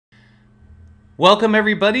Welcome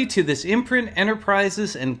everybody to this Imprint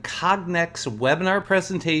Enterprises and Cognex webinar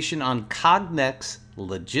presentation on Cognex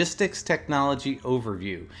Logistics Technology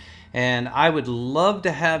Overview. And I would love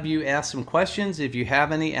to have you ask some questions. If you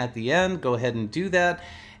have any at the end, go ahead and do that.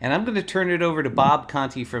 And I'm going to turn it over to Bob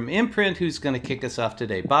Conti from Imprint, who's going to kick us off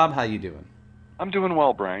today. Bob, how you doing? I'm doing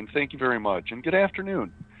well, Brian. Thank you very much, and good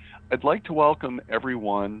afternoon. I'd like to welcome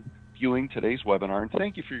everyone viewing today's webinar, and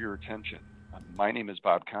thank you for your attention. My name is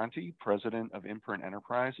Bob Conti, President of Imprint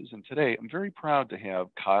Enterprises, and today I'm very proud to have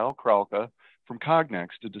Kyle Kralka from Cognex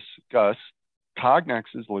to discuss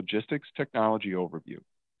Cognex's Logistics Technology Overview.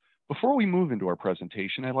 Before we move into our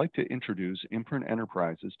presentation, I'd like to introduce Imprint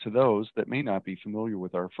Enterprises to those that may not be familiar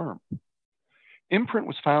with our firm. Imprint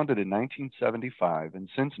was founded in 1975, and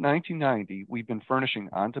since 1990, we've been furnishing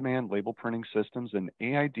on-demand label printing systems and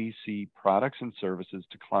AIDC products and services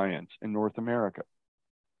to clients in North America.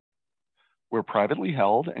 We're privately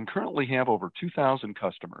held and currently have over 2,000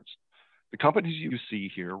 customers. The companies you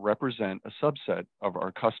see here represent a subset of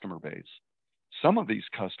our customer base. Some of these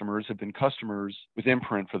customers have been customers with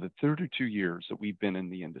Imprint for the 32 years that we've been in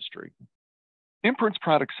the industry. Imprint's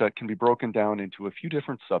product set can be broken down into a few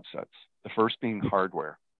different subsets, the first being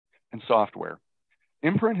hardware and software.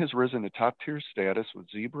 Imprint has risen to top-tier status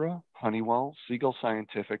with Zebra, Honeywell, Siegel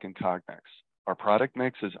Scientific, and Cognex. Our product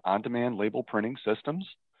mix is on-demand label printing systems,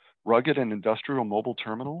 rugged and industrial mobile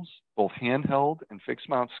terminals, both handheld and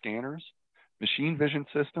fixed-mount scanners, machine vision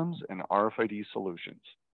systems, and RFID solutions.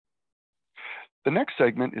 The next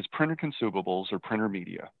segment is printer consumables or printer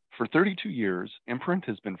media. For 32 years, Imprint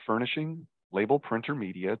has been furnishing label printer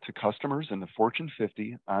media to customers in the Fortune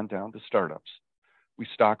 50 on down to startups. We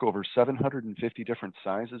stock over 750 different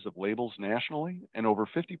sizes of labels nationally, and over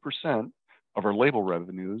 50% of our label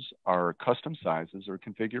revenues are custom sizes or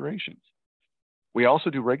configurations. We also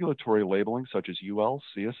do regulatory labeling such as UL,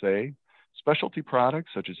 CSA, specialty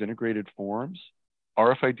products such as integrated forms,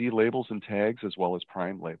 RFID labels and tags, as well as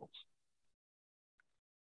prime labels.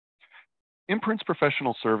 Imprint's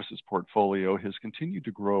professional services portfolio has continued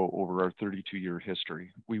to grow over our 32-year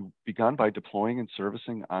history. We've begun by deploying and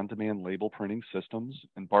servicing on-demand label printing systems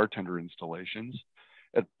and bartender installations,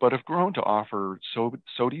 but have grown to offer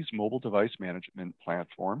SOTI's mobile device management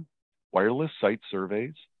platform, wireless site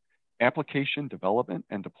surveys, application development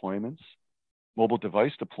and deployments, mobile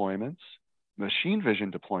device deployments, machine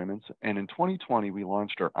vision deployments, and in 2020, we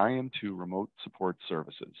launched our IM2 remote support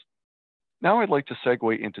services. Now I'd like to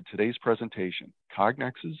segue into today's presentation,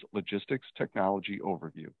 Cognex's Logistics Technology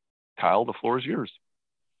Overview. Kyle, the floor is yours.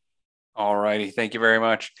 All righty, thank you very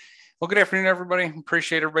much. Well, good afternoon, everybody.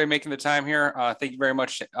 Appreciate everybody making the time here. Thank you very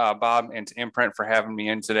much, Bob, and to Imprint for having me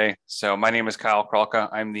in today. So my name is Kyle Kralka.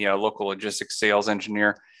 I'm the local logistics sales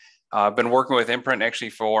engineer. I've been working with Imprint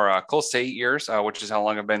actually for close to 8 years, which is how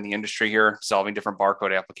long I've been in the industry here, solving different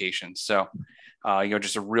barcode applications. So,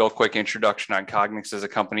 just a real quick introduction on Cognex as a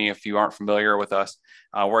company. If you aren't familiar with us,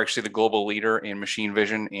 we're actually the global leader in machine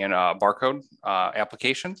vision and barcode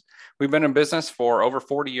applications. We've been in business for over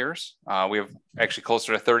 40 years. We have actually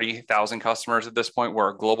closer to 30,000 customers at this point.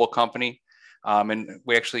 We're a global company. And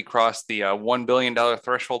we actually crossed the $1 billion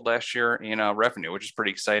threshold last year in revenue, which is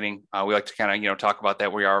pretty exciting. We like to kind of, talk about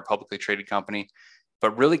that. We are a publicly traded company,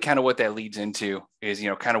 but really kind of what that leads into is,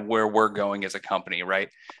 kind of where we're going as a company, right?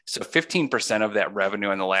 So 15% of that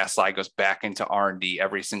revenue in the last slide goes back into R&D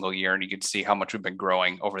every single year. And you can see how much we've been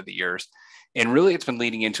growing over the years. And really, it's been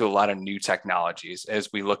leading into a lot of new technologies as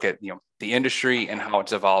we look at, the industry and how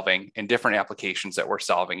it's evolving and different applications that we're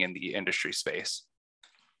solving in the industry space.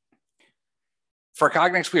 For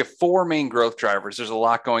Cognex, we have 4 main growth drivers. There's a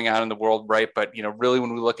lot going on in the world, right? But, really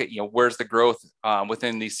when we look at, where's the growth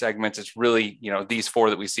within these segments, it's really, these 4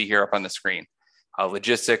 that we see here up on the screen.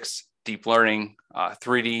 Logistics, deep learning,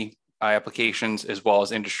 3D applications, as well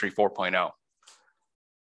as Industry 4.0.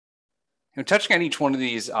 Touching on each one of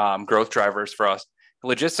these growth drivers for us,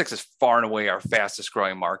 logistics is far and away our fastest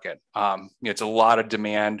growing market. It's a lot of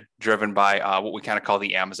demand driven by what we kind of call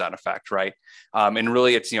the Amazon effect, right? And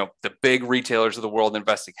really it's, the big retailers of the world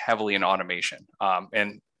investing heavily in automation.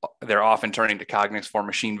 And they're often turning to Cognex for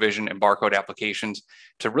machine vision and barcode applications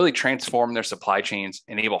to really transform their supply chains,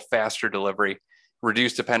 enable faster delivery,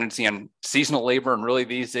 reduce dependency on seasonal labor, and really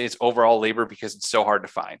these days overall labor because it's so hard to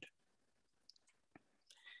find.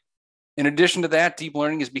 In addition to that, deep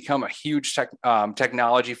learning has become a huge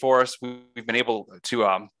technology for us. We've been able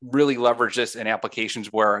to really leverage this in applications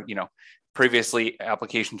where, previously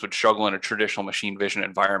applications would struggle in a traditional machine vision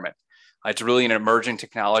environment. It's really an emerging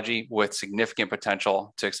technology with significant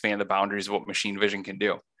potential to expand the boundaries of what machine vision can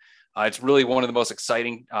do. It's really one of the most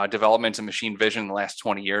exciting developments in machine vision in the last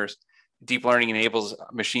 20 years. Deep learning enables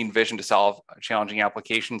machine vision to solve challenging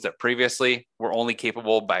applications that previously were only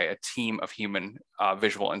capable by a team of human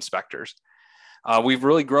visual inspectors. We've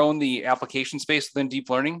really grown the application space within deep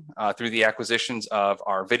learning through the acquisitions of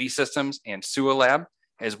our VIDI systems and SUA lab,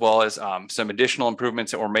 as well as some additional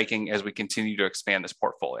improvements that we're making as we continue to expand this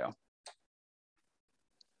portfolio.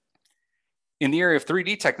 In the area of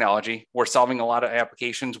 3D technology, we're solving a lot of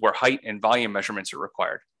applications where height and volume measurements are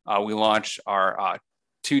required. We launched our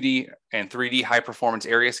 2D and 3D high performance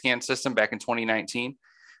area scan system back in 2019.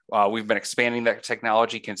 We've been expanding that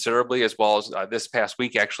technology considerably, as well as this past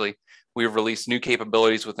week, actually, we've released new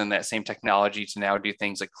capabilities within that same technology to now do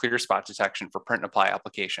things like clear spot detection for print and apply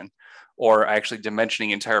application, or actually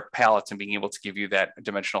dimensioning entire palettes and being able to give you that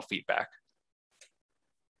dimensional feedback.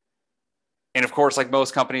 And of course, like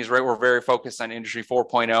most companies, right, we're very focused on Industry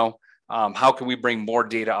 4.0. How can we bring more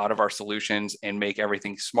data out of our solutions and make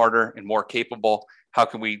everything smarter and more capable? How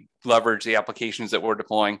can we leverage the applications that we're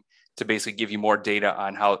deploying to basically give you more data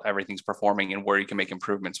on how everything's performing and where you can make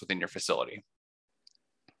improvements within your facility?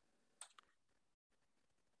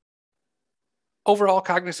 Overall,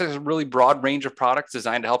 Cognex has a really broad range of products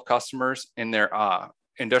designed to help customers in their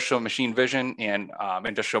industrial machine vision and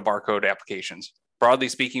industrial barcode applications. Broadly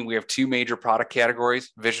speaking, we have two major product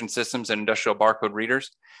categories: vision systems and industrial barcode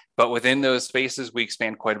readers. But within those spaces, we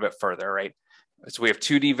expand quite a bit further, right? So we have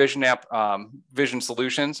 2D vision vision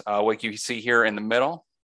solutions, like you see here in the middle.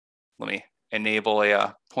 Let me enable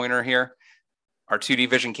a pointer here. Our 2D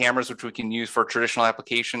vision cameras, which we can use for traditional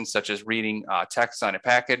applications, such as reading text on a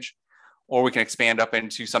package, or we can expand up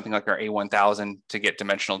into something like our A1000 to get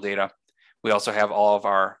dimensional data. We also have all of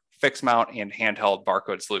our fixed mount and handheld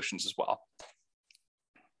barcode solutions as well.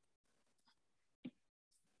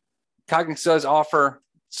 Cognex does offer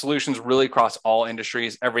solutions really across all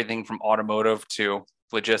industries, everything from automotive to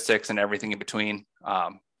logistics and everything in between,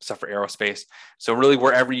 stuff for aerospace. So really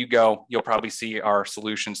wherever you go, you'll probably see our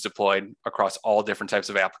solutions deployed across all different types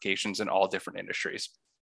of applications in all different industries.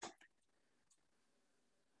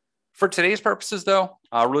 For today's purposes though,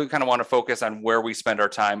 I really kind of want to focus on where we spend our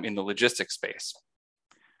time in the logistics space.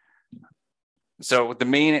 So the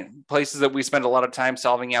main places that we spend a lot of time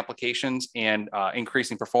solving applications and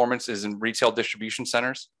increasing performance is in retail distribution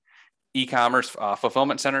centers, e-commerce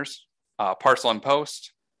fulfillment centers, parcel and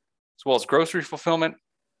post, as well as grocery fulfillment,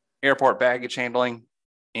 airport baggage handling,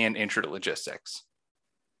 and intralogistics.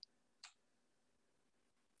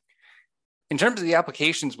 In terms of the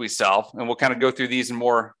applications we solve, and we'll kind of go through these in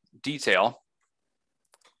more detail,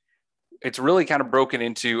 it's really kind of broken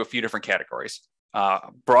into a few different categories.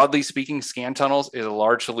 Broadly speaking, scan tunnels is a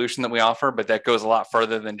large solution that we offer, but that goes a lot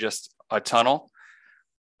further than just a tunnel.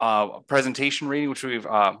 Presentation reading, which we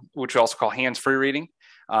also call hands-free reading.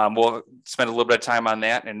 We'll spend a little bit of time on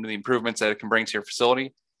that and the improvements that it can bring to your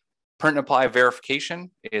facility. Print and apply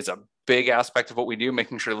verification is a big aspect of what we do,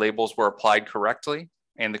 making sure labels were applied correctly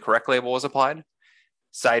and the correct label was applied.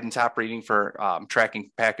 Side and top reading for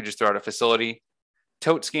tracking packages throughout a facility.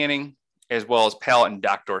 Tote scanning, as well as pallet and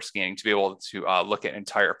dock door scanning to be able to look at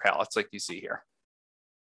entire pallets like you see here.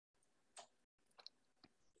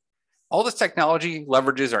 All this technology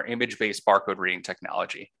leverages our image-based barcode reading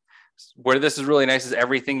technology. Where this is really nice is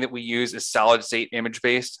everything that we use is solid state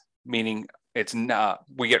image-based, meaning it's not,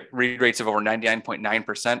 we get read rates of over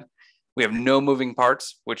 99.9%. We have no moving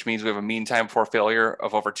parts, which means we have a mean time before failure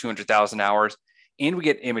of over 200,000 hours, and we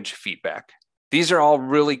get image feedback. These are all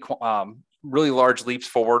really large leaps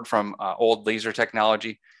forward from old laser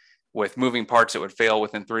technology with moving parts that would fail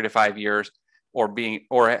within 3 to 5 years, or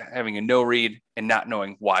having a no read and not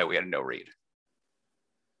knowing why we had a no read.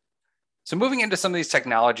 So moving into some of these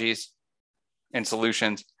technologies and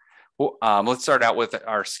solutions, let's start out with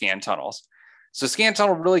our scan tunnels. So scan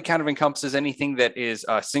tunnel really kind of encompasses anything that is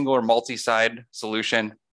a single or multi-side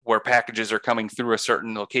solution where packages are coming through a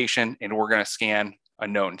certain location and we're going to scan a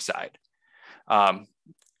known side.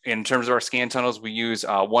 In terms of our scan tunnels, we use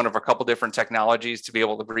one of a couple different technologies to be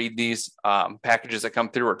able to read these packages that come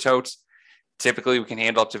through our totes. Typically, we can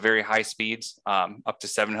handle up to very high speeds, up to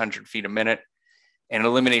 700 feet a minute, and it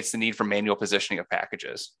eliminates the need for manual positioning of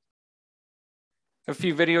packages. A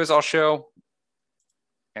few videos I'll show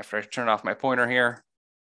after I turn off my pointer here,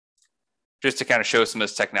 just to kind of show some of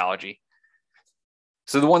this technology.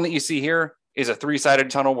 So the one that you see here is a 3-sided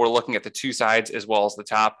tunnel. We're looking at the 2 sides as well as the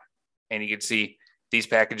top, and you can see these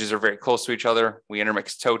packages are very close to each other. We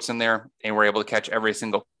intermix totes in there, and we're able to catch every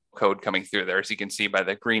single code coming through there, as you can see by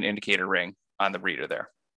the green indicator ring on the reader there.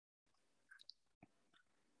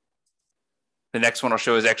 The next one I'll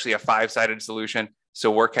show is actually a 5-sided solution. So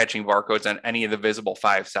we're catching barcodes on any of the visible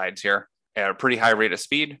 5 sides here at a pretty high rate of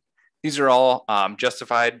speed. These are all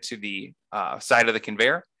justified to the side of the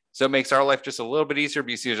conveyor. So it makes our life just a little bit easier,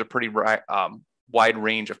 but you see there's a pretty wide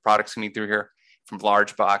range of products coming through here, from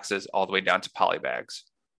large boxes all the way down to poly bags.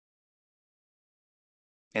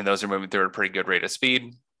 And those are moving through at a pretty good rate of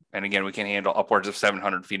speed. And again, we can handle upwards of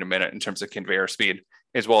 700 feet a minute in terms of conveyor speed,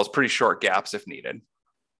 as well as pretty short gaps if needed.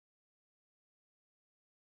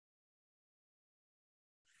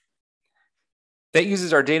 That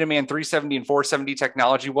uses our DataMan 370 and 470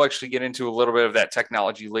 technology. We'll actually get into a little bit of that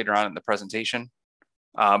technology later on in the presentation.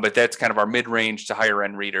 But that's kind of our mid-range to higher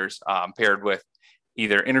end readers paired with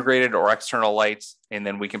either integrated or external lights. And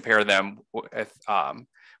then we can pair them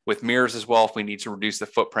with mirrors as well if we need to reduce the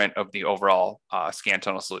footprint of the overall scan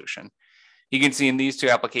tunnel solution. You can see in these two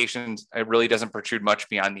applications, it really doesn't protrude much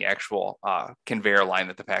beyond the actual conveyor line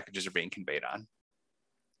that the packages are being conveyed on.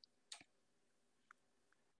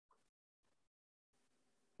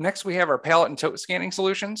 Next, we have our pallet and tote scanning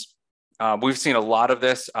solutions. We've seen a lot of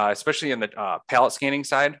this, especially in the pallet scanning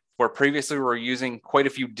side, where previously we were using quite a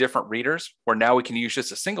few different readers, where now we can use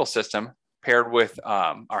just a single system paired with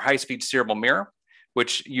our high-speed steerable mirror,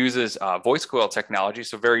 which uses voice coil technology,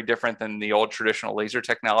 so very different than the old traditional laser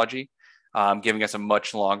technology, giving us a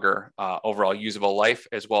much longer overall usable life,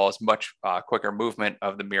 as well as much quicker movement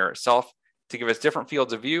of the mirror itself to give us different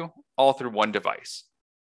fields of view all through one device.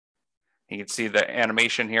 You can see the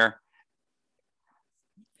animation here.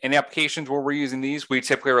 In applications where we're using these, we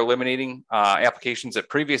typically are eliminating applications that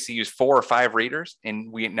previously used 4 or 5 readers, and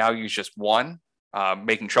we now use just one,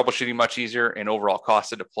 making troubleshooting much easier and overall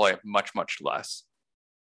cost to deploy much, much less.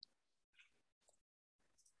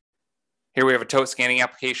 Here we have a tote scanning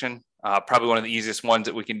application, probably one of the easiest ones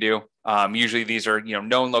that we can do. Usually these are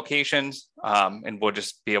known locations, and we'll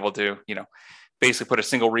just be able to basically put a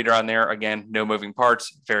single reader on there. Again, no moving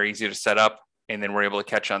parts, very easy to set up, and then we're able to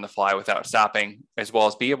catch on the fly without stopping, as well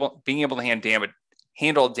as being able to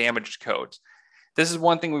handle damaged codes. This is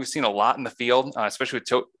one thing we've seen a lot in the field, especially with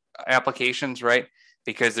tote applications, right?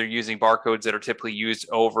 Because they're using barcodes that are typically used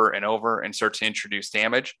over and over and start to introduce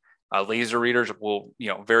damage. Laser readers will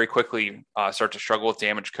very quickly start to struggle with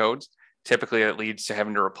damaged codes. Typically, it leads to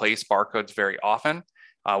having to replace barcodes very often.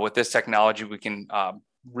 With this technology, we can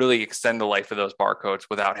really extend the life of those barcodes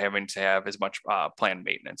without having to have as much planned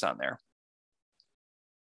maintenance on there.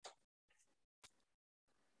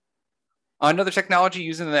 Another technology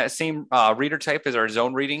using that same reader type is our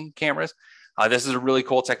zone reading cameras. This is a really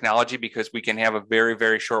cool technology because we can have a very,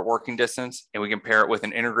 very short working distance, and we can pair it with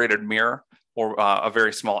an integrated mirror or a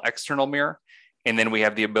very small external mirror. And then we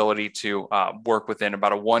have the ability to work within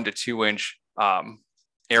about a 1 to 2 inch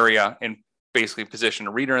area and basically position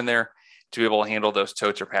a reader in there to be able to handle those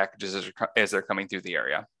totes or packages as they're coming through the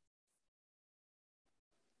area.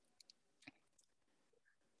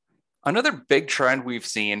 Another big trend we've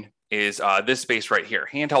seen is this space right here,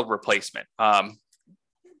 handheld replacement.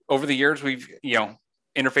 Over the years, we've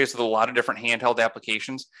interfaced with a lot of different handheld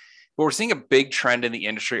applications, but we're seeing a big trend in the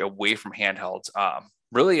industry away from handhelds,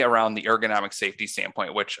 really around the ergonomic safety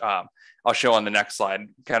standpoint, which I'll show on the next slide,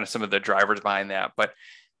 kind of some of the drivers behind that. But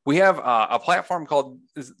we have a platform called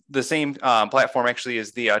the same platform actually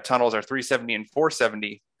as the tunnels, our 370 and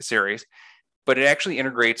 470 series, but it actually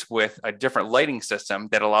integrates with a different lighting system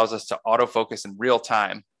that allows us to autofocus in real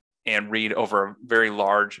time and read over a very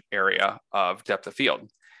large area of depth of field.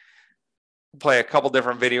 We'll play a couple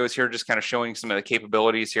different videos here, just kind of showing some of the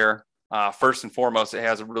capabilities here. First and foremost, it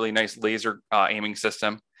has a really nice laser aiming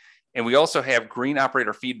system. And we also have green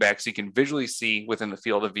operator feedback, so you can visually see within the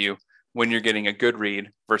field of view when you're getting a good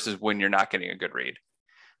read versus when you're not getting a good read.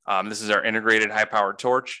 This is our integrated high-powered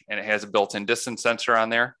torch, and it has a built-in distance sensor on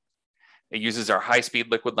there. It uses our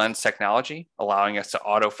high-speed liquid lens technology, allowing us to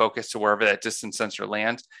autofocus to wherever that distance sensor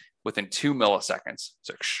lands within 2 milliseconds.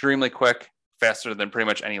 So extremely quick, faster than pretty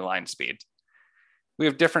much any line speed. We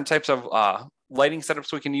have different types of lighting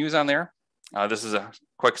setups we can use on there. This is a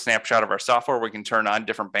quick snapshot of our software. We can turn on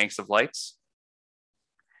different banks of lights.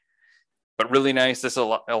 But really nice, this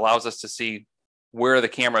allows us to see where the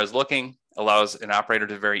camera is looking, allows an operator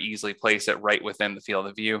to very easily place it right within the field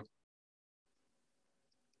of view.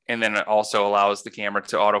 And then it also allows the camera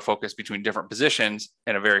to autofocus between different positions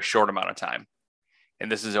in a very short amount of time.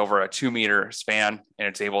 And this is over a 2-meter span, and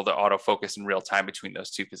it's able to autofocus in real time between those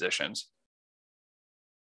 2 positions.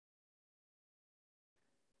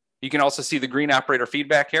 You can also see the green operator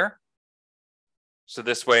feedback here. So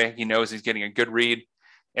this way he knows he's getting a good read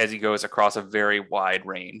as he goes across a very wide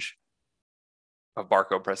range of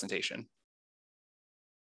barcode presentation.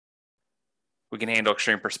 We can handle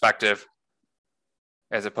extreme perspective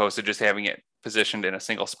as opposed to just having it positioned in a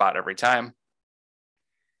single spot every time.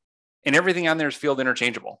 And everything on there is field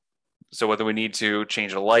interchangeable. So whether we need to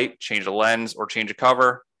change a light, change a lens, or change a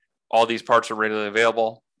cover, all these parts are readily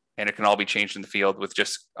available, and it can all be changed in the field with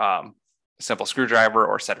just a simple screwdriver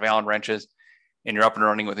or a set of Allen wrenches, and you're up and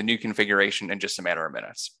running with a new configuration in just a matter of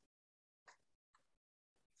minutes.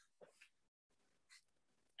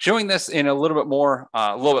 Showing this in a little bit more,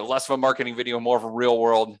 a little bit less of a marketing video, more of a real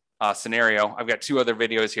world scenario. I've got two other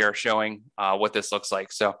videos here showing what this looks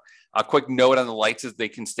like. So a quick note on the lights is they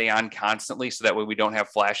can stay on constantly, so that way we don't have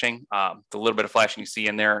flashing. The little bit of flashing you see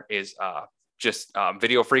in there is just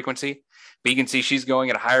video frequency, but you can see she's going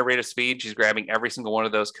at a higher rate of speed. She's grabbing every single one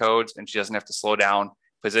of those codes, and she doesn't have to slow down,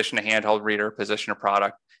 position a handheld reader, position a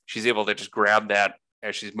product. She's able to just grab that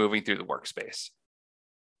as she's moving through the workspace.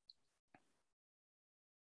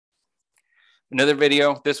 Another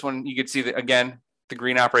video, this one you can see that again, the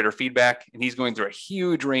green operator feedback, and he's going through a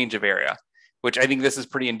huge range of area, which I think this is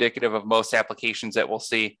pretty indicative of most applications that we'll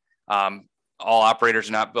see. All operators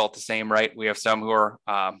are not built the same, right? We have some who are,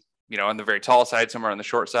 on the very tall side, some are on the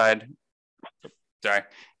short side. Sorry.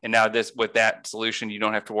 And now with that solution, you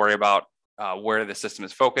don't have to worry about where the system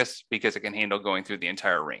is focused, because it can handle going through the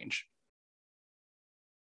entire range.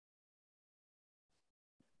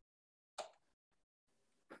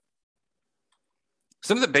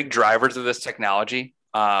 Some of the big drivers of this technology,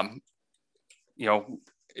 is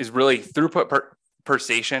really throughput per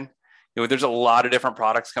station. There's a lot of different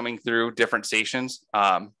products coming through different stations.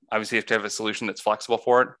 Obviously, you have to have a solution that's flexible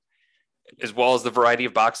for it, as well as the variety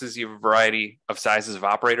of boxes. You have a variety of sizes of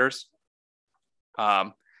operators.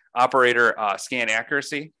 Operator scan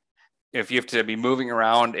accuracy. If you have to be moving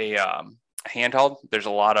around a handheld, there's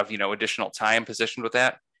a lot of additional time positioned with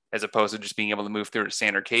that, as opposed to just being able to move through a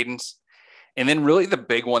standard cadence. And then really the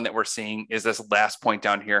big one that we're seeing is this last point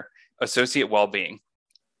down here, associate well-being.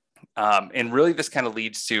 And really this kind of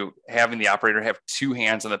leads to having the operator have two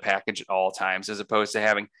hands on the package at all times, as opposed to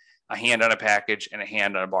having a hand on a package and a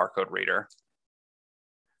hand on a barcode reader.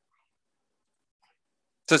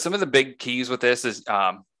 So some of the big keys with this is,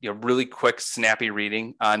 really quick, snappy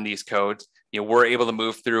reading on these codes. We're able to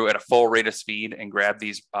move through at a full rate of speed and grab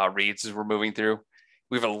these reads as we're moving through.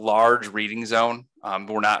 We have a large reading zone.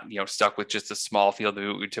 We're not, stuck with just a small field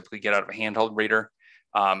that we typically get out of a handheld reader.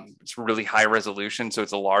 It's really high resolution, so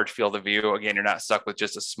it's a large field of view. Again, you're not stuck with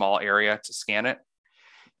just a small area to scan it.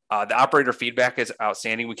 The operator feedback is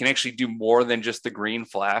outstanding. We can actually do more than just the green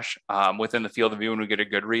flash within the field of view when we get a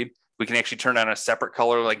good read. We can actually turn on a separate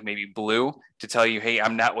color, like maybe blue, to tell you, hey,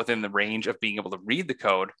 I'm not within the range of being able to read the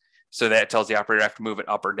code. So that tells the operator I have to move it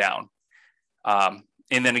up or down. And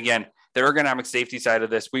then again, the ergonomic safety side of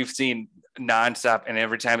this, we've seen nonstop, and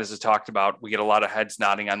every time this is talked about, we get a lot of heads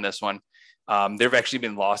nodding on this one. There have actually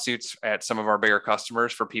been lawsuits at some of our bigger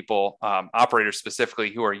customers for people, operators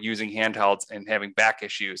specifically, who are using handhelds and having back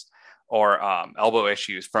issues or elbow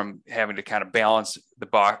issues from having to kind of balance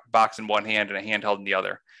the box in one hand and a handheld in the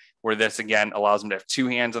other, where this again allows them to have two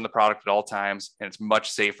hands on the product at all times, and it's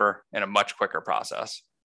much safer and a much quicker process.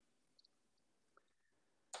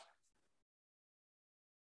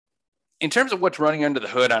 In terms of what's running under the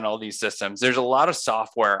hood on all these systems, there's a lot of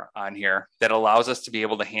software on here that allows us to be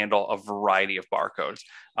able to handle a variety of barcodes.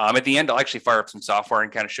 At the end, I'll actually fire up some software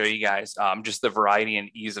and kind of show you guys just the variety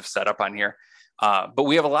and ease of setup on here. But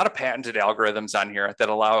we have a lot of patented algorithms on here that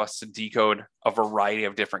allow us to decode a variety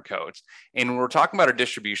of different codes. And when we're talking about a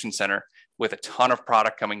distribution center with a ton of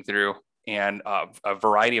product coming through and a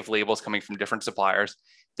variety of labels coming from different suppliers,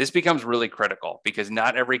 this becomes really critical because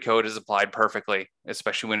not every code is applied perfectly,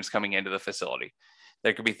 especially when it's coming into the facility.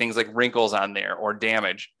 There could be things like wrinkles on there or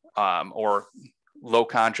damage or low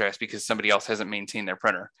contrast because somebody else hasn't maintained their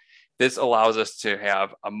printer. This allows us to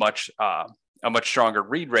have a much stronger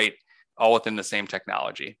read rate all within the same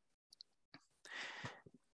technology.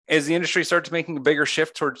 As the industry starts making a bigger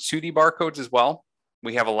shift towards 2D barcodes as well,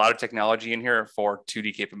 we have a lot of technology in here for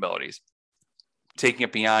 2D capabilities. Taking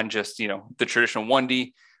it beyond just, the traditional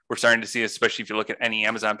 1D, we're starting to see, especially if you look at any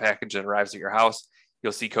Amazon package that arrives at your house,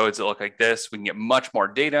 you'll see codes that look like this. We can get much more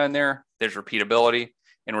data in there. There's repeatability,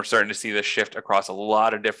 and we're starting to see this shift across a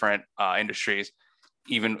lot of different industries,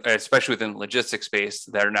 even especially within the logistics space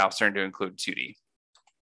that are now starting to include 2D.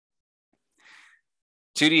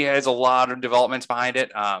 2D has a lot of developments behind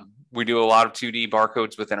it. We do a lot of 2D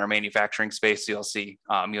barcodes within our manufacturing space. So you'll see,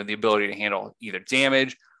 the ability to handle either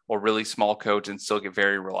damage or really small codes and still get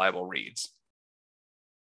very reliable reads.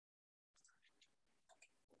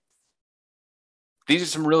 These are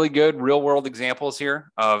some really good real world examples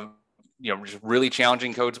here of, just really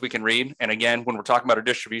challenging codes we can read. And again, when we're talking about a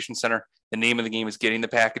distribution center, the name of the game is getting the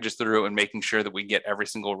packages through and making sure that we get every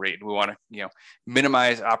single read. We want to,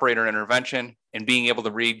 minimize operator intervention and being able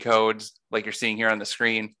to read codes like you're seeing here on the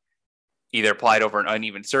screen either applied over an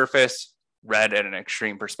uneven surface, read at an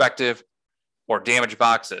extreme perspective, or damaged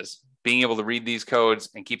boxes. Being able to read these codes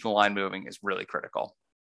and keep the line moving is really critical.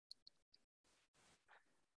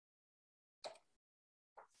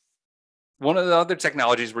 One of the other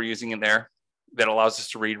technologies we're using in there that allows us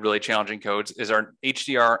to read really challenging codes is our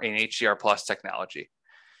HDR and HDR Plus technology.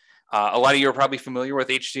 A lot of you are probably familiar with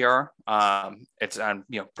HDR. It's on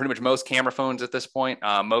pretty much most camera phones at this point,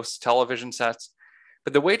 most television sets.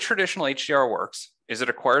 But the way traditional HDR works is it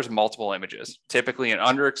acquires multiple images, typically an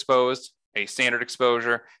underexposed, a standard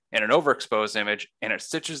exposure, and an overexposed image, and it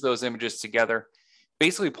stitches those images together,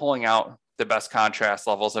 basically pulling out the best contrast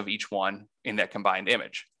levels of each one in that combined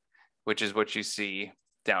image, which is what you see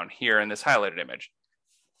down here in this highlighted image.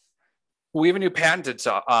 We have a new patented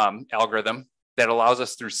algorithm that allows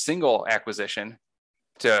us through single acquisition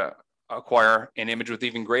to acquire an image with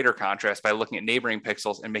even greater contrast by looking at neighboring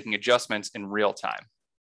pixels and making adjustments in real time.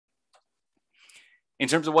 In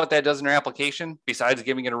terms of what that does in our application, besides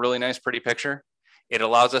giving it a really nice, pretty picture, it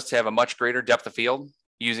allows us to have a much greater depth of field.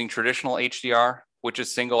 Using traditional HDR, which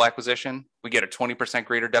is single acquisition, we get a 20%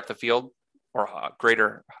 greater depth of field or a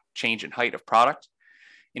greater change in height of product.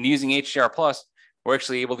 And using HDR Plus, we're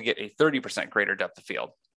actually able to get a 30% greater depth of field.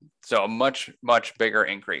 So a much, much bigger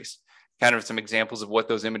increase. Kind of some examples of what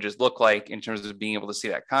those images look like in terms of being able to see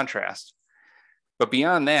that contrast. But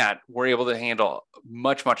beyond that, we're able to handle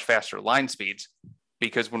much, much faster line speeds,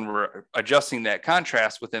 because when we're adjusting that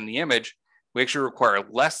contrast within the image, we actually require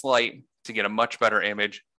less light to get a much better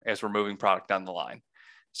image as we're moving product down the line.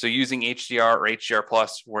 So using HDR or HDR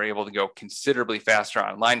Plus, we're able to go considerably faster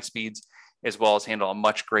on line speeds, as well as handle a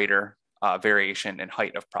much greater variation in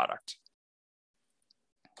height of product.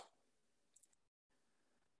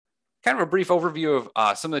 Kind of a brief overview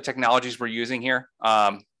of some of the technologies we're using here.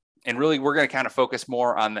 And really, we're going to kind of focus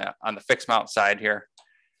more on the fixed mount side here.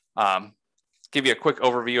 Give you a quick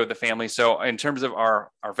overview of the family. So in terms of our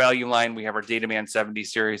value line, we have our Dataman 70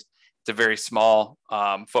 series. It's a very small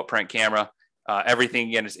footprint camera. Everything,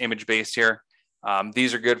 again, is image-based here.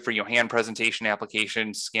 These are good for hand presentation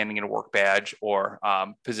applications, scanning in a work badge, or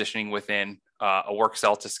positioning within a work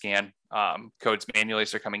cell to scan codes manually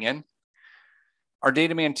as they're coming in. Our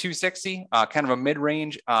Dataman 260, kind of a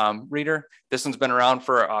mid-range reader. This one's been around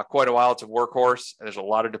for quite a while. It's a workhorse. There's a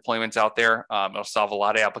lot of deployments out there. It'll solve a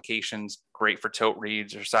lot of applications. Great for tote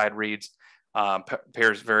reads or side reads.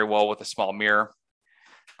 Pairs very well with a small mirror.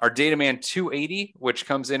 Our Dataman 280, which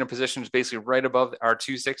comes in and positions basically right above our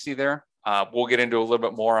 260 there. We'll get into a little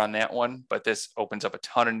bit more on that one, but this opens up a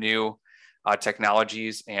ton of new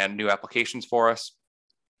technologies and new applications for us.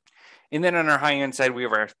 And then on our high-end side, we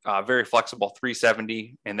have our very flexible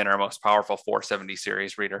 370, and then our most powerful 470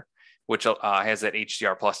 series reader, which has that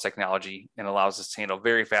HDR Plus technology and allows us to handle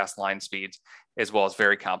very fast line speeds, as well as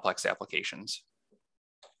very complex applications.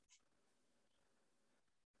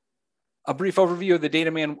 A brief overview of the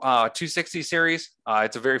Dataman 260 series.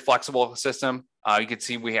 It's a very flexible system. You can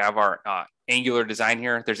see we have our angular design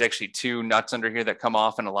here. There's actually two nuts under here that come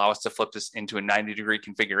off and allow us to flip this into a 90-degree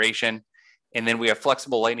configuration. And then we have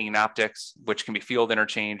flexible lighting and optics, which can be field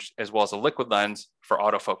interchanged, as well as a liquid lens for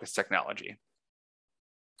autofocus technology.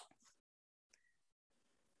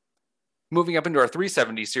 Moving up into our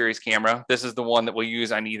 370 series camera, this is the one that we'll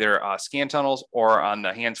use on either scan tunnels or on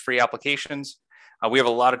the hands-free applications. We have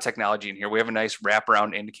a lot of technology in here. We have a nice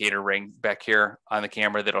wraparound indicator ring back here on the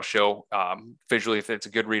camera that'll show visually if it's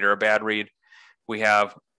a good read or a bad read. We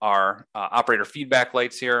have our operator feedback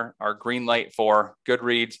lights here, our green light for good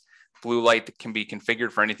reads, blue light that can be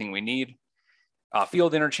configured for anything we need.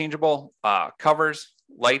 Field interchangeable covers,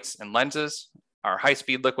 lights, and lenses, our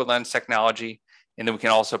high-speed liquid lens technology, and then we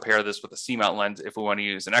can also pair this with a C-mount lens if we want to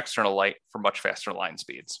use an external light for much faster line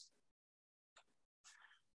speeds.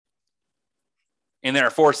 And then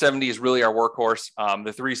our 470 is really our workhorse.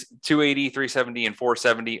 The 280, 370, and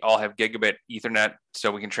 470 all have gigabit Ethernet,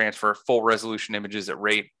 so we can transfer full resolution images at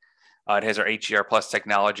rate. It has our HDR Plus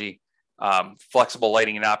technology. Flexible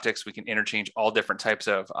lighting and optics. We can interchange all different types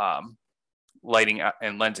of lighting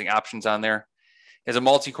and lensing options on there. It has a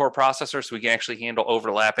multi-core processor, so we can actually handle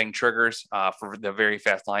overlapping triggers for the very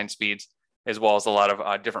fast line speeds, as well as a lot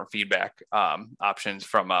of different feedback options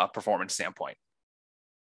from a performance standpoint.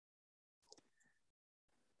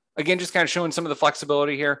 Again, just kind of showing some of the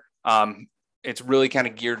flexibility here. It's really kind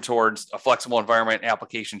of geared towards a flexible environment,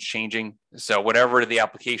 applications changing. So whatever the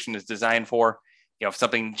application is designed for, if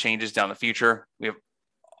something changes down the future, we have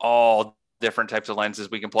all different types of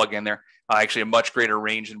lenses we can plug in there. Actually, a much greater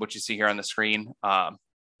range than what you see here on the screen.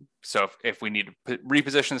 So if we need to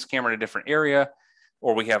reposition this camera in a different area,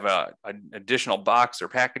 or we have an additional box or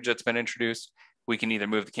package that's been introduced, we can either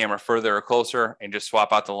move the camera further or closer and just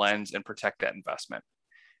swap out the lens and protect that investment.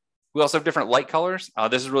 We also have different light colors.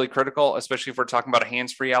 This is really critical, especially if we're talking about a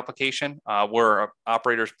hands-free application where an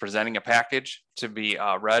operator is presenting a package to be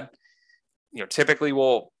read. Typically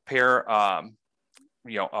we'll pair a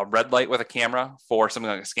red light with a camera for something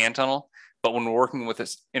like a scan tunnel. But when we're working with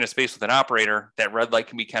this in a space with an operator, that red light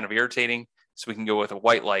can be kind of irritating. So we can go with a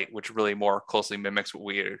white light, which really more closely mimics what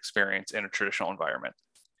we experience in a traditional environment.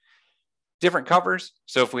 Different covers.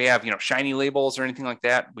 So if we have, shiny labels or anything like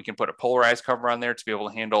that, we can put a polarized cover on there to be able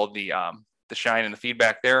to handle the shine and the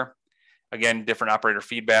feedback there. Again, different operator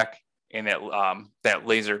feedback and that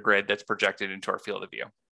laser grid that's projected into our field of view.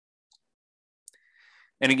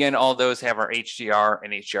 And again, all of those have our HDR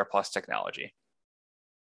and HDR Plus technology.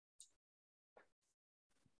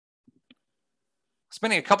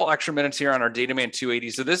 Spending a couple extra minutes here on our DataMan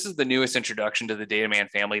 280. So this is the newest introduction to the DataMan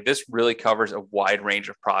family. This really covers a wide range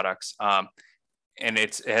of products, and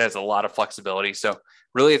it has a lot of flexibility. So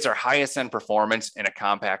really it's our highest end performance in a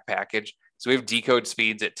compact package. So we have decode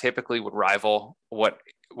speeds that typically would rival what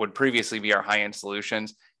would previously be our high-end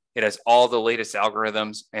solutions. It has all the latest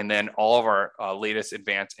algorithms and then all of our latest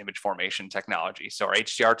advanced image formation technology. So our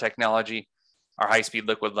HDR technology, our high-speed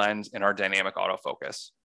liquid lens, and our dynamic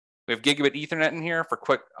autofocus. We have gigabit Ethernet in here for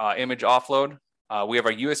quick image offload. We have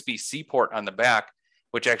our USB-C port on the back,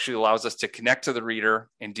 which actually allows us to connect to the reader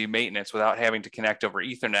and do maintenance without having to connect over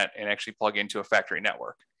Ethernet and actually plug into a factory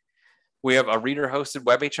network. We have a reader-hosted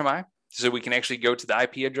web HMI, so we can actually go to the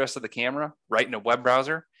IP address of the camera right in a web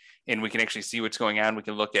browser, and we can actually see what's going on. We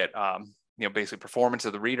can look at basically performance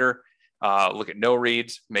of the reader, look at no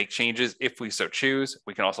reads, make changes if we so choose.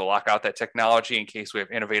 We can also lock out that technology in case we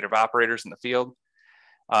have innovative operators in the field.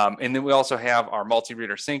 And then we also have our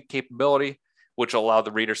multi-reader sync capability, which will allow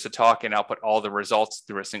the readers to talk and output all the results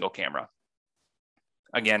through a single camera.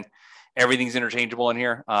 Again, everything's interchangeable in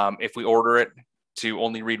here. If we order it to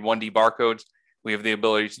only read 1D barcodes, we have the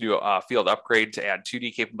ability to do a field upgrade to add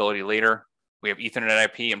 2D capability later. We have Ethernet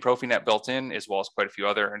IP and Profinet built in, as well as quite a few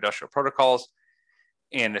other industrial protocols.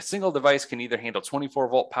 And a single device can either handle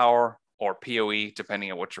 24-volt power or PoE,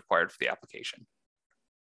 depending on what's required for the application.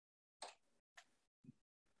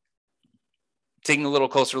 Taking a little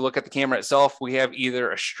closer look at the camera itself, we have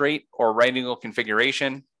either a straight or right angle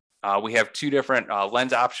configuration. We have two different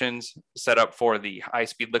lens options set up for the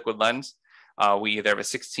high-speed liquid lens. We either have a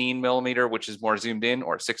 16 millimeter, which is more zoomed in,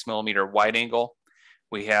 or 6 millimeter wide angle.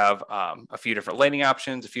 We have a few different lighting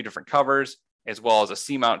options, a few different covers, as well as a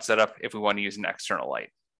C-mount setup if we want to use an external light.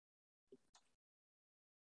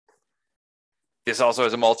 This also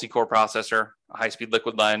has a multi-core processor, a high-speed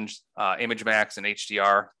liquid lens, image max, and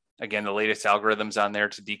HDR. Again, the latest algorithms on there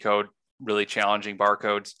to decode really challenging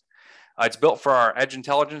barcodes. It's built for our edge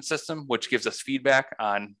intelligence system, which gives us feedback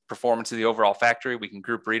on performance of the overall factory. We can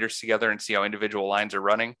group readers together and see how individual lines are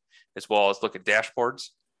running, as well as look at dashboards,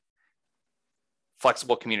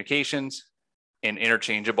 flexible communications, and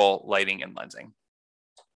interchangeable lighting and lensing.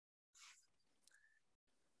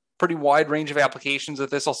 Pretty wide range of applications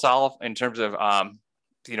that this will solve in terms of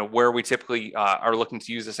where we typically are looking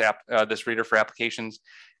to use this reader for applications.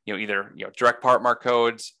 Either direct part mark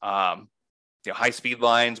codes, high speed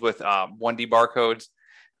lines with 1D barcodes,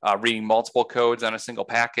 reading multiple codes on a single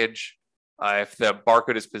package. If the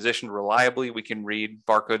barcode is positioned reliably, we can read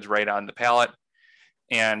barcodes right on the pallet.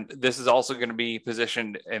 And this is also going to be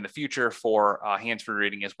positioned in the future for hands-free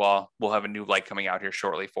reading as well. We'll have a new light coming out here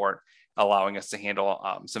shortly for it, allowing us to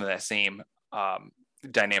handle some of that same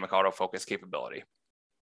dynamic autofocus capability.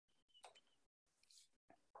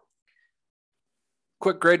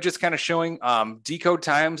 Quick grid just kind of showing decode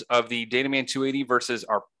times of the DataMan 280 versus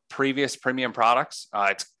our previous premium products.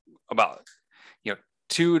 It's about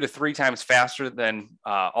 2 to 3 times faster than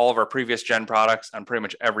all of our previous gen products on pretty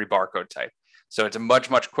much every barcode type. So it's a much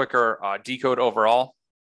quicker decode overall,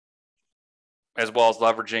 as well as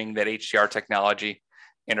leveraging that HDR technology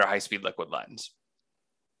and our high-speed liquid lens.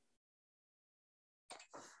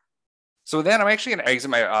 So with that, I'm actually going to exit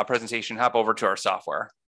my presentation, hop over to our software.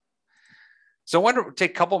 So I wanted to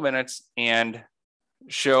take a couple minutes and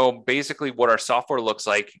show basically what our software looks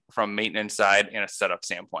like from maintenance side and a setup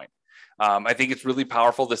standpoint. I think it's really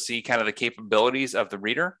powerful to see kind of the capabilities of the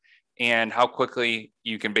reader and how quickly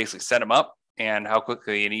you can basically set them up and how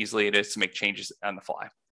quickly and easily it is to make changes on the fly.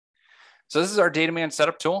 So this is our DataMan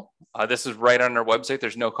setup tool. This is right on our website.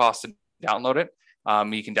 There's no cost to download it.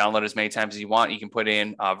 You can download as many times as you want. You can put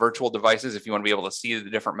in virtual devices if you want to be able to see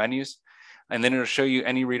the different menus. And then it'll show you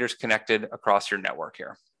any readers connected across your network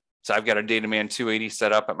here. So I've got a DataMan 280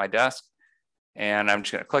 set up at my desk, and I'm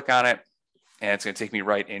just going to click on it, and it's going to take me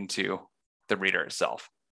right into the reader itself.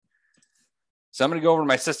 So I'm going to go over to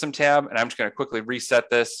my system tab and I'm just going to quickly reset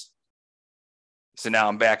this. So now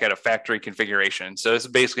I'm back at a factory configuration. So this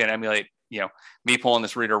is basically going to emulate, me pulling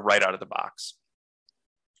this reader right out of the box.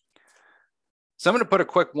 So I'm going to put a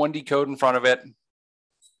quick 1D code in front of it.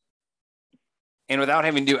 And without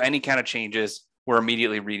having to do any kind of changes, we're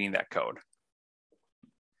immediately reading that code.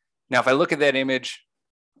 Now, if I look at that image,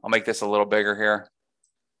 I'll make this a little bigger here.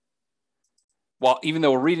 Well, even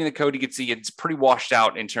though we're reading the code, you can see it's pretty washed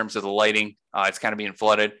out in terms of the lighting. It's kind of being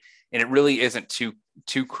flooded, and it really isn't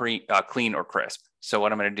too clean or crisp. So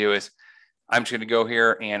what I'm going to do is I'm just going to go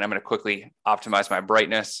here and I'm going to quickly optimize my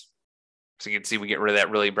brightness. So you can see we get rid of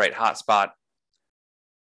that really bright hot spot.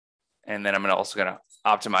 And then I'm also going to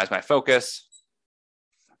optimize my focus.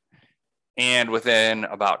 And within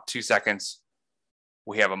about 2 seconds,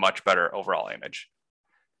 we have a much better overall image.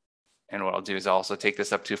 And what I'll do is I'll also take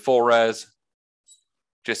this up to full res,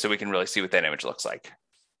 just so we can really see what that image looks like.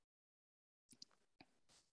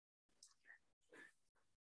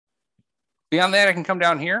 Beyond that, I can come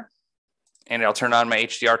down here and I'll turn on my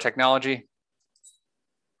HDR technology.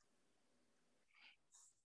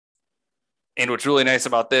 And what's really nice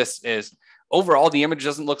about this is overall, the image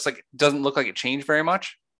doesn't look like it changed very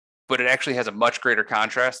much, but it actually has a much greater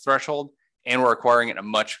contrast threshold and we're acquiring it in a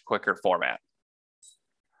much quicker format.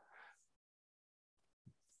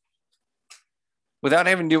 Without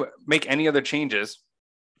having to make any other changes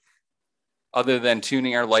other than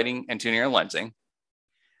tuning our lighting and tuning our lensing,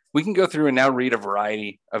 we can go through and now read a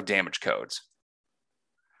variety of damage codes.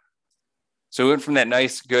 So we went from that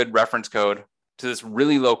nice, good reference code to this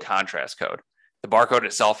really low contrast code. The barcode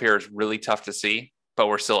itself here is really tough to see, but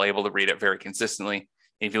we're still able to read it very consistently.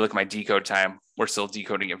 And if you look at my decode time, we're still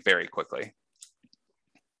decoding it very quickly.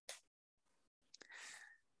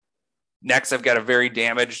 Next, I've got a very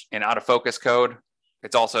damaged and out of focus code.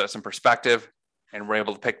 It's also some perspective, and we're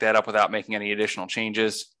able to pick that up without making any additional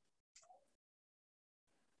changes.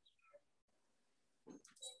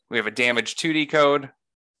 We have a damaged 2D code.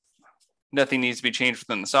 Nothing needs to be changed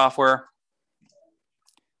within the software.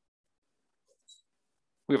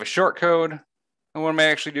 We have a short code. And what I'm going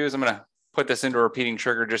to actually do is I'm going to put this into a repeating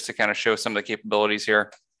trigger just to kind of show some of the capabilities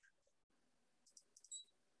here.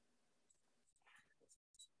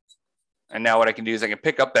 And now what I can do is I can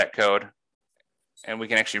pick up that code and we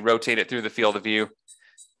can actually rotate it through the field of view,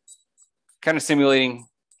 kind of simulating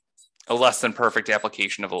a less than perfect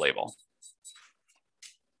application of a label.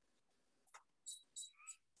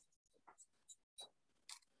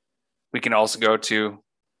 We can also go to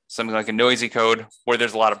something like a noisy code where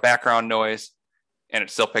there's a lot of background noise and it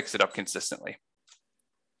still picks it up consistently.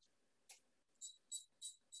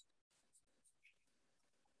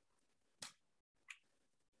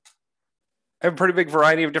 I have a pretty big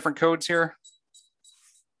variety of different codes here.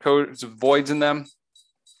 Codes with voids in them.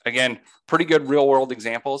 Again, pretty good real world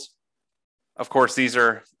examples. Of course, these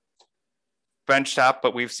are benchtop,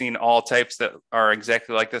 but we've seen all types that are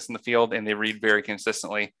exactly like this in the field and they read very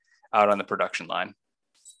consistently out on the production line.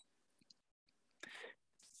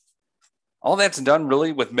 All that's done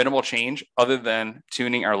really with minimal change other than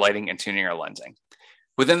tuning our lighting and tuning our lensing.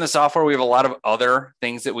 Within the software, we have a lot of other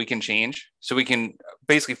things that we can change. So we can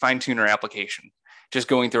basically fine tune our application. Just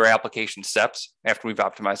going through our application steps after we've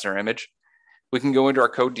optimized our image, we can go into our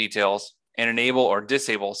code details and enable or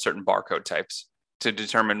disable certain barcode types to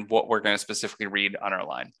determine what we're going to specifically read on our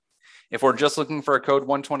line. If we're just looking for a code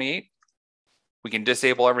 128, we can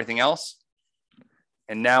disable everything else.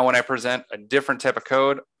 And now when I present a different type of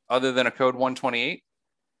code other than a code 128,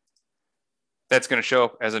 that's going to show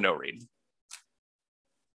up as a no read.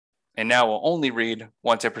 And now we'll only read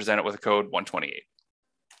once I present it with a code 128.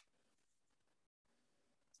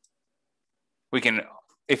 We can,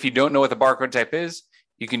 if you don't know what the barcode type is,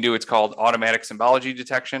 you can do what's called automatic symbology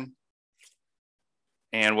detection.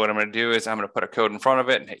 And what I'm going to do is I'm going to put a code in front of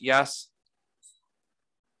it and hit yes.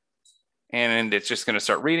 And it's just going to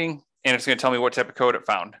start reading and it's going to tell me what type of code it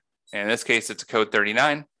found. And in this case, it's a code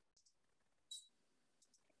 39.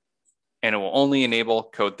 And it will only enable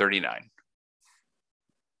code 39.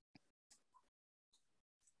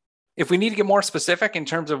 If we need to get more specific in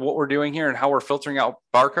terms of what we're doing here and how we're filtering out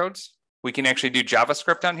barcodes, we can actually do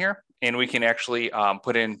JavaScript on here and we can actually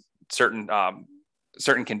put in certain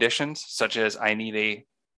conditions, such as I need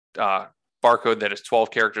a barcode that is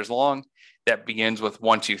 12 characters long that begins with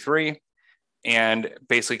 1, 2, 3, and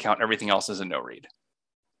basically count everything else as a no read.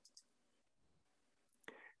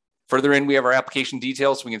 Further in, we have our application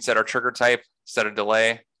details. We can set our trigger type, set a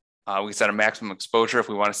delay. We can set a maximum exposure if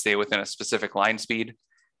we want to stay within a specific line speed.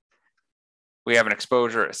 We have an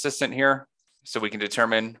exposure assistant here, so we can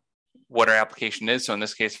determine what our application is. So in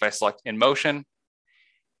this case, if I select in motion,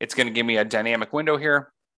 It's going to give me a dynamic window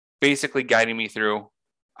here, basically guiding me through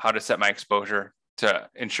how to set my exposure to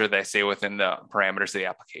ensure that I stay within the parameters of the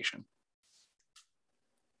application.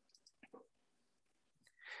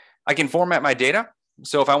 I can format my data.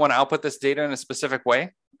 So if I want to output this data in a specific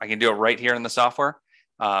way, I can do it right here in the software.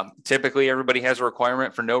 Typically, everybody has a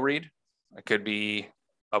requirement for no read. It could be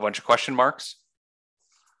a bunch of question marks.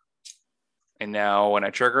 And now when I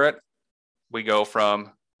trigger it, we go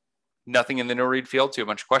from nothing in the no read field to a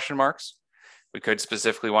bunch of question marks. We could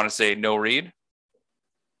specifically want to say no read.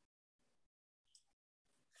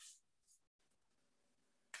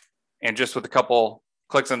 And just with a couple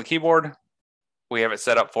clicks on the keyboard, we have it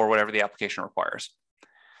set up for whatever the application requires.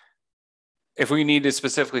 If we need to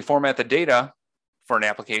specifically format the data for an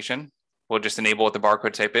application, we'll just enable what the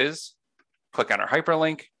barcode type is, click on our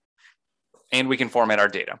hyperlink, and we can format our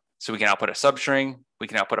data. So we can output a substring, we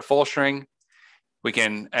can output a full string, we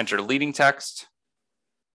can enter leading text.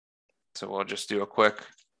 So we'll just do a quick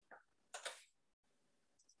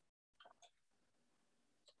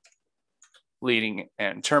leading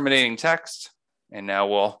and terminating text. And now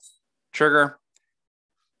we'll trigger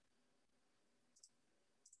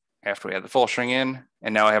after we have the full string in.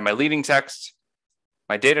 And now I have my leading text,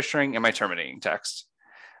 my data string, and my terminating text.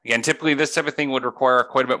 Again, typically this type of thing would require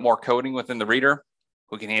quite a bit more coding within the reader.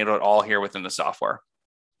 We can handle it all here within the software.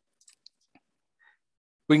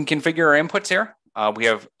 We can configure our inputs here. We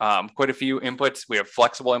have quite a few inputs. We have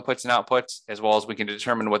flexible inputs and outputs, as well as we can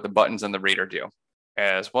determine what the buttons on the reader do,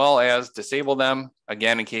 as well as disable them,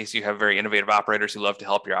 again, in case you have very innovative operators who love to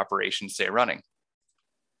help your operation stay running.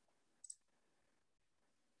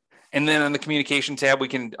 And then on the communication tab, we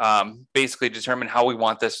can basically determine how we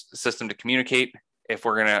want this system to communicate. If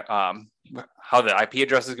we're gonna, how the IP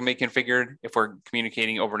address is gonna be configured. If we're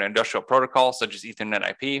communicating over an industrial protocol, such as Ethernet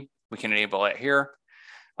IP, we can enable it here.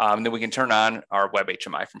 And then we can turn on our web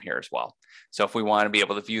HMI from here as well. So if we want to be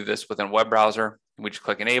able to view this within a web browser, we just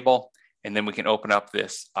click enable, and then we can open up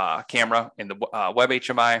this camera in the web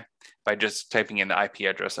HMI by just typing in the IP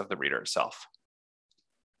address of the reader itself.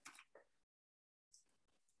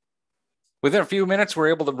 Within a few minutes, we're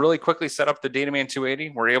able to really quickly set up the DataMan 280.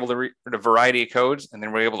 We're able to read a variety of codes, and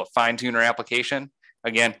then we're able to fine tune our application.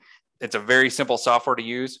 Again, it's a very simple software to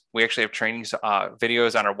use. We actually have training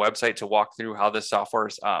videos on our website to walk through how this software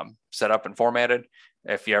is set up and formatted.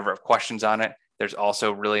 If you ever have questions on it, there's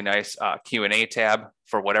also really nice Q&A tab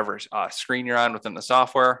for whatever screen you're on within the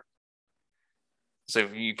software. So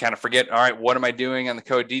if you kind of forget, all right, what am I doing on the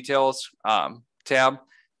code details tab?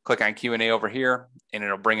 Click on Q&A over here, and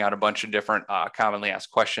it'll bring out a bunch of different commonly asked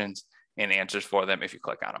questions and answers for them if you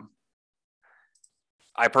click on them.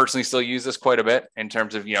 I personally still use this quite a bit in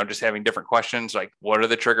terms of, just having different questions, like what are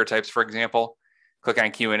the trigger types, for example. Click on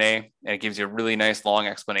Q&A, and it gives you a really nice long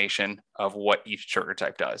explanation of what each trigger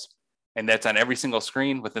type does. And that's on every single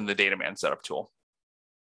screen within the DataMan setup tool.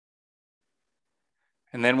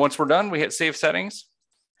 And then once we're done, we hit Save Settings,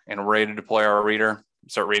 and we're ready to deploy our reader,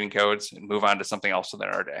 start reading codes, and move on to something else within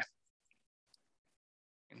our day.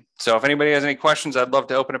 So if anybody has any questions, I'd love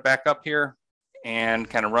to open it back up here and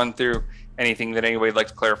kind of run through anything that anybody would like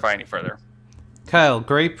to clarify any further. Kyle,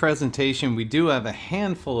 great presentation. We do have a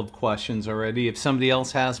handful of questions already. If somebody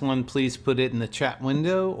else has one, please put it in the chat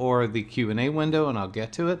window or the Q&A window, and I'll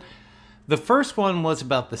get to it. The first one was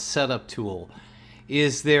about the setup tool.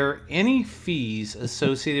 Is there any fees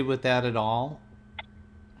associated with that at all?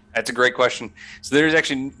 That's a great question. So there's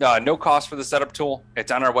actually no cost for the setup tool.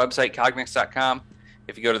 It's on our website, cognex.com.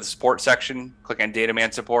 If you go to the support section, click on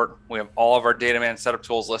DataMan support. We have all of our DataMan setup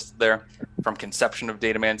tools listed there, from conception of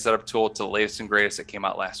DataMan setup tool to the latest and greatest that came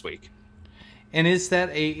out last week. And is that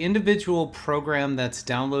a individual program that's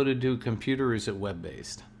downloaded to a computer, or is it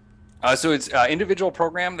web-based? So it's an individual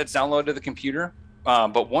program that's downloaded to the computer.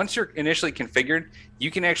 But once you're initially configured,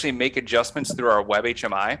 you can actually make adjustments through our web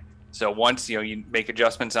HMI. So once you make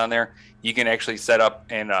adjustments on there, you can actually set up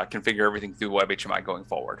and configure everything through web HMI going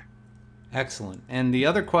forward. Excellent. And the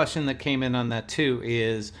other question that came in on that too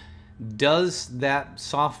is, does that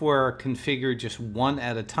software configure just one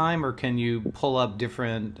at a time, or can you pull up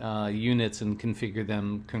different units and configure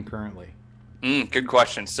them concurrently? Good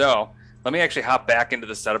question. So let me actually hop back into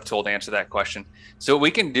the setup tool to answer that question. So what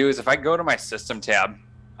we can do is, if I go to my system tab,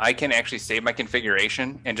 I can actually save my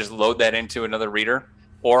configuration and just load that into another reader,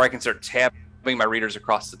 or I can start tabbing my readers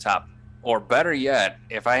across the top. Or better yet,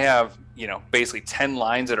 if I have, basically 10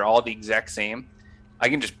 lines that are all the exact same, I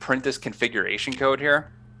can just print this configuration code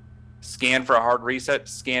here, scan for a hard reset,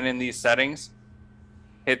 scan in these settings,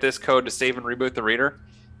 hit this code to save and reboot the reader,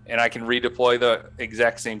 and I can redeploy the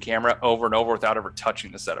exact same camera over and over without ever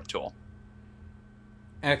touching the setup tool.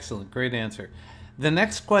 Excellent. Great answer. The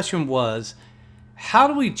next question was, how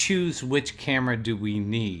do we choose which camera do we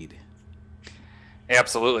need?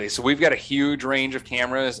 Absolutely. So we've got a huge range of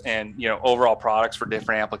cameras and overall products for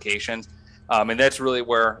different applications, and that's really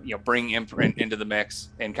where bringing Imprint into the mix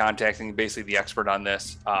and contacting basically the expert on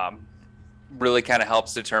this really kind of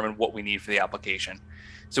helps determine what we need for the application.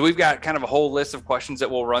 So we've got kind of a whole list of questions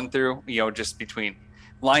that we'll run through, just between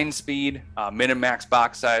line speed, min and max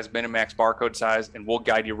box size, min and max barcode size, and we'll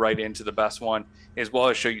guide you right into the best one, as well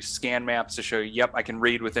as show you scan maps to show you, yep, I can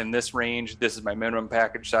read within this range. This is my minimum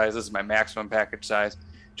package size. This is my maximum package size,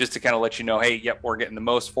 just to kind of let you know, hey, yep, we're getting the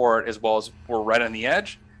most for it, as well as we're right on the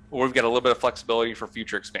edge, or we've got a little bit of flexibility for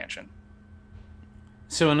future expansion.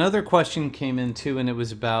 So another question came in too, and it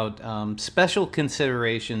was about special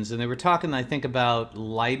considerations, and they were talking, I think, about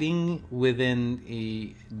lighting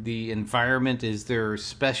within the environment. Is there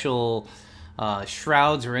special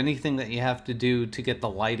shrouds or anything that you have to do to get the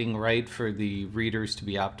lighting right for the readers to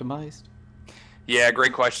be optimized? Yeah,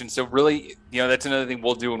 great question. So really, that's another thing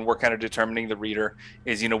we'll do when we're kind of determining the reader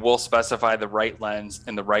is, we'll specify the right lens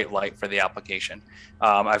and the right light for the application.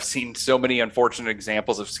 I've seen so many unfortunate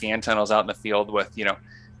examples of scan tunnels out in the field with,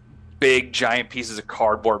 big giant pieces of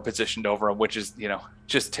cardboard positioned over them, which is,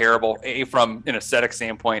 just terrible, A, from an aesthetic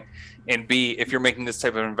standpoint, and B, if you're making this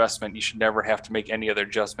type of investment, you should never have to make any other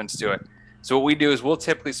adjustments to it. So what we do is we'll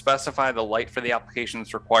typically specify the light for the application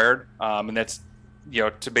that's required, and that's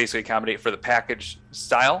to basically accommodate for the package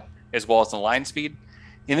style as well as the line speed.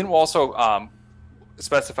 And then we'll also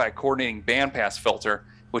specify a coordinating bandpass filter,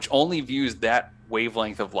 which only views that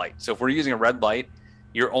wavelength of light. So if we're using a red light,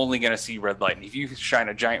 you're only going to see red light. And if you shine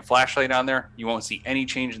a giant flashlight on there, you won't see any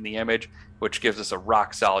change in the image, which gives us a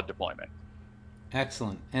rock solid deployment.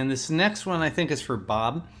 Excellent. And this next one I think is for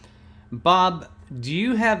Bob. Bob, do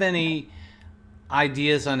you have any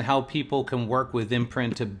ideas on how people can work with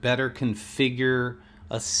Imprint to better configure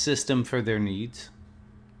a system for their needs?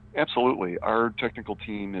 Absolutely. Our technical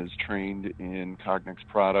team is trained in Cognex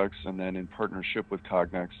products, and then in partnership with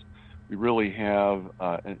Cognex, we really have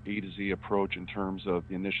an A to Z approach in terms of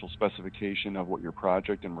the initial specification of what your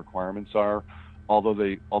project and requirements are, all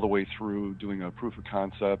the way through doing a proof of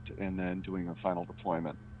concept and then doing a final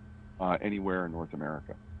deployment anywhere in North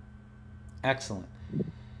America. Excellent.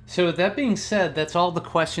 So with that being said, that's all the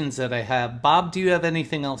questions that I have. Bob, do you have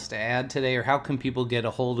anything else to add today, or how can people get a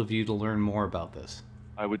hold of you to learn more about this?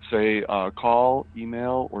 I would say call,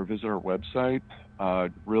 email, or visit our website.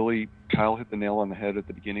 Really, Kyle hit the nail on the head at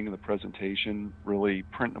the beginning of the presentation. Really,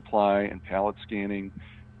 print and apply and palette scanning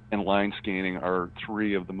and line scanning are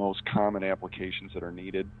three of the most common applications that are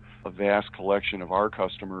needed. A vast collection of our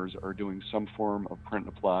customers are doing some form of print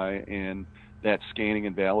and apply, and that scanning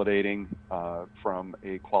and validating from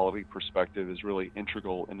a quality perspective is really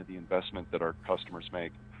integral into the investment that our customers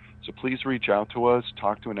make. So please reach out to us,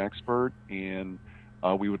 talk to an expert, and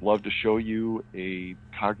we would love to show you a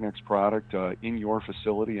Cognex product in your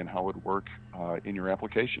facility and how it would work in your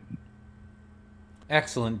application.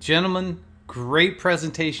 Excellent. Gentlemen, great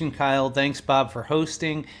presentation, Kyle. Thanks, Bob, for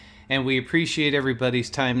hosting. And we appreciate everybody's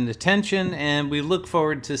time and attention, and we look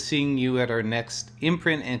forward to seeing you at our next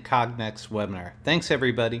Imprint and Cognex webinar. Thanks,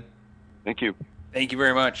 everybody. Thank you. Thank you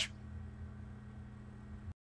very much.